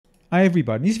Hi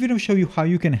everybody, in this video I'll show you how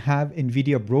you can have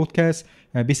NVIDIA Broadcast,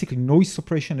 basically noise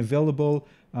suppression available,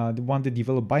 the one that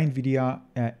developed by NVIDIA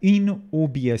in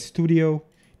OBS Studio.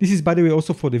 This is, by the way,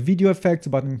 also for the video effects,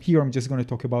 but here I'm just going to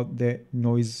talk about the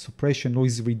noise suppression,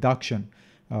 noise reduction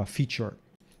feature.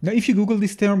 Now, if you Google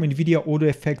this term, NVIDIA Audio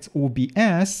Effects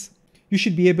OBS, you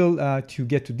should be able to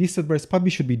get to this address. Probably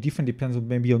should be different, depends on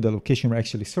maybe on the location we're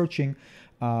actually searching.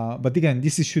 But again,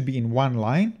 should be in one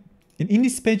line. And in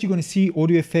this page, you're going to see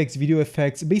audio effects, video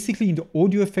effects. Basically, in the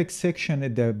audio effects section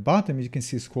at the bottom, you can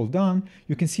see, scroll down,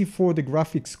 you can see for the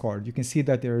graphics card, you can see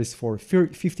that there is for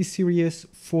 50 series,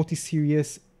 40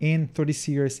 series, and 30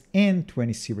 series, and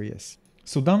 20 series.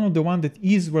 So download the one that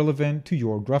is relevant to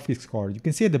your graphics card. You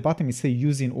can see at the bottom, it says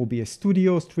using OBS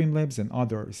Studio, Streamlabs, and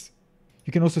others.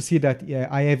 You can also see that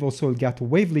I have also got a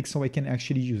wavelength, so I can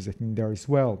actually use it in there as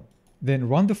well. Then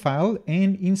run the file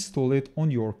and install it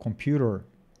on your computer.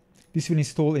 This will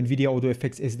install NVIDIA Audio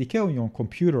Effects SDK on your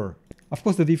computer. Of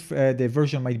course, the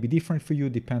version might be different for you,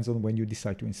 depends on when you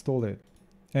decide to install it.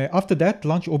 After that,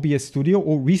 launch OBS Studio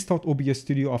or restart OBS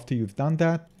Studio after you've done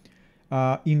that.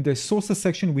 In the sources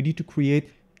section, we need to create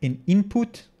an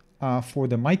input for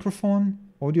the microphone,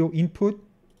 audio input,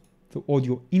 the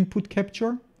audio input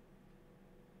capture.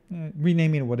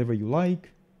 Rename it whatever you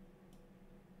like.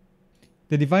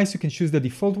 The device, you can choose the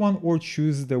default one or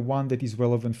choose the one that is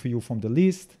relevant for you from the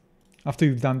list. After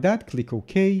you've done that, click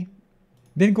OK.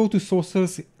 Then go to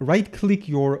sources, right-click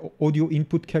your audio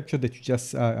input capture that you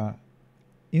just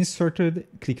inserted,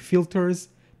 click filters,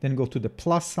 then go to the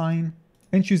plus sign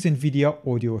and choose NVIDIA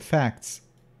Audio Effects.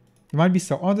 There might be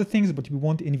some other things, but we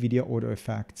want NVIDIA Audio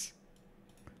Effects.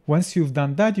 Once you've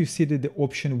done that, you see that the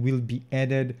option will be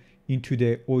added into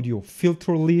the audio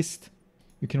filter list.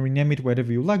 You can rename it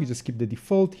whatever you like, you just keep the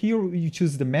default. Here you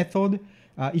choose the method.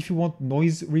 If you want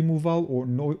noise removal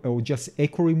or just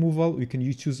echo removal, you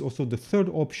can choose also the third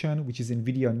option, which is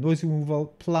NVIDIA noise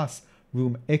removal plus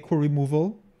room echo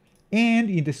removal.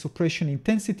 And in the suppression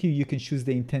intensity, you can choose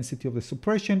the intensity of the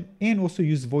suppression and also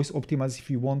use voice optimize if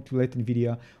you want to let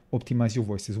NVIDIA optimize your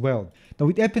voice as well. Now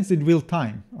it happens in real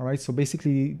time, all right? So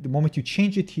basically the moment you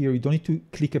change it here, you don't need to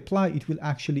click apply, it will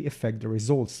actually affect the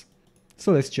results.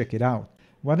 So let's check it out.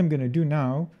 What I'm gonna do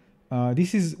now,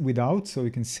 this is without, so you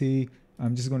can see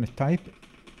I'm just going to type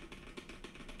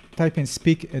and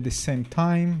speak at the same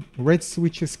time. Red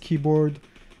switches keyboard,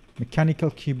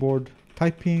 mechanical keyboard,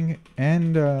 typing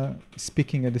and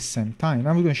speaking at the same time.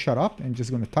 I'm going to shut up and just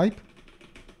going to type.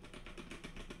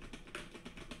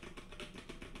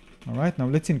 All right, now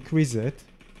let's increase it.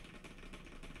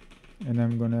 And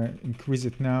I'm going to increase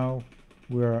it now.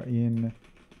 We're in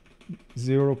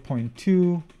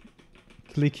 0.2,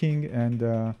 clicking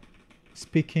and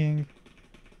speaking.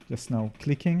 Just now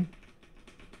clicking.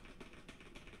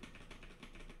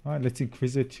 All right, let's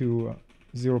increase it to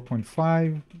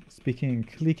 0.5, speaking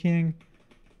and clicking,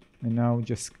 and now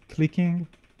just clicking.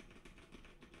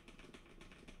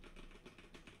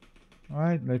 All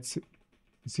right, let's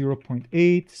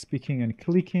 0.8, speaking and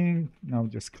clicking, now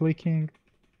just clicking.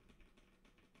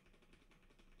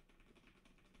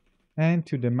 And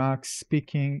to the max,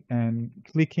 speaking and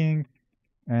clicking,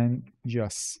 and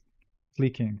just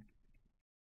clicking.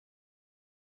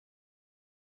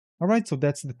 All right, so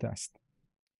that's the test.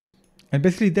 And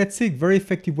basically that's it. Very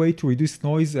effective way to reduce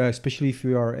noise, especially if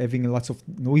you are having lots of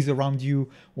noise around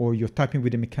you or you're typing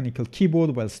with a mechanical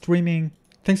keyboard while streaming.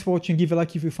 Thanks for watching. Give a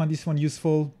like if you found this one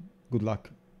useful. Good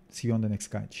luck. See you on the next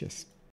guide. Cheers.